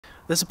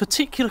There's a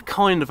particular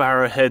kind of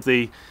arrowhead,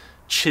 the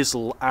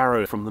Chisel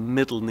Arrowhead from the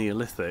Middle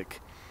Neolithic.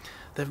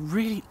 They're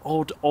really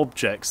odd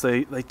objects.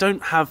 They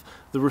don't have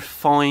the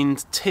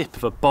refined tip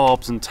of a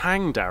barbed and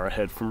tanged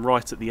arrowhead from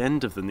right at the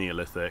end of the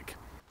Neolithic.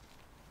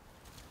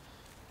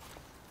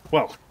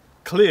 Well,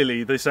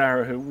 clearly this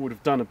arrowhead would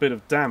have done a bit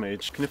of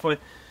damage. And if I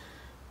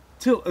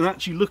tilt and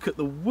actually look at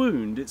the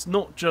wound, it's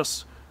not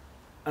just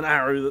an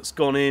arrow that's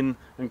gone in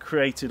and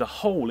created a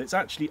hole, it's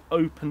actually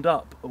opened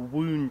up a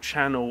wound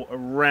channel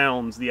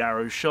around the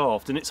arrow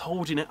shaft, and it's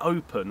holding it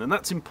open. And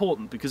that's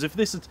important, because if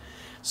this had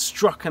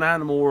struck an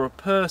animal or a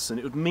person,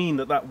 it would mean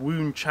that that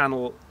wound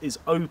channel is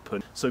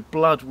open, so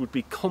blood would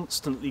be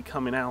constantly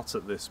coming out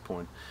at this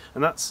point.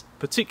 And that's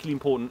particularly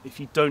important if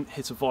you don't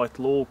hit a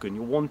vital organ.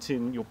 You're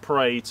wanting your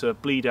prey to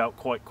bleed out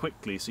quite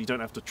quickly, so you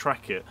don't have to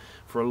track it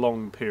for a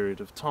long period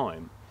of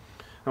time.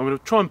 I'm going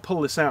to try and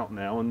pull this out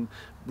now and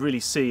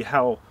really see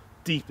how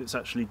deep it's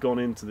actually gone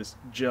into this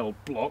gel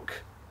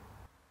block.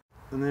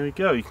 And there we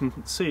go, you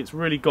can see it's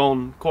really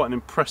gone quite an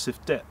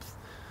impressive depth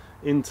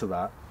into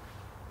that.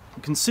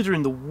 And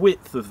considering the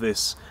width of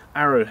this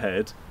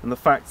arrowhead and the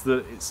fact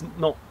that it's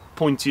not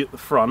pointy at the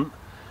front,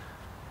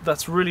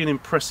 that's really an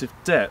impressive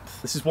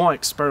depth. This is why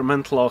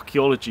experimental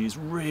archaeology is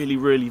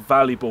really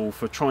valuable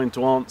for trying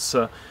to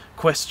answer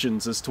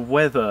questions as to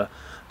whether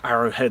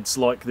arrowheads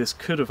like this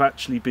could have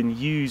actually been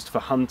used for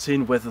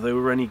hunting, whether they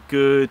were any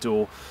good,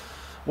 or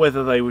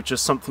whether they were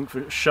just something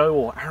for show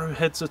or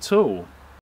arrowheads at all.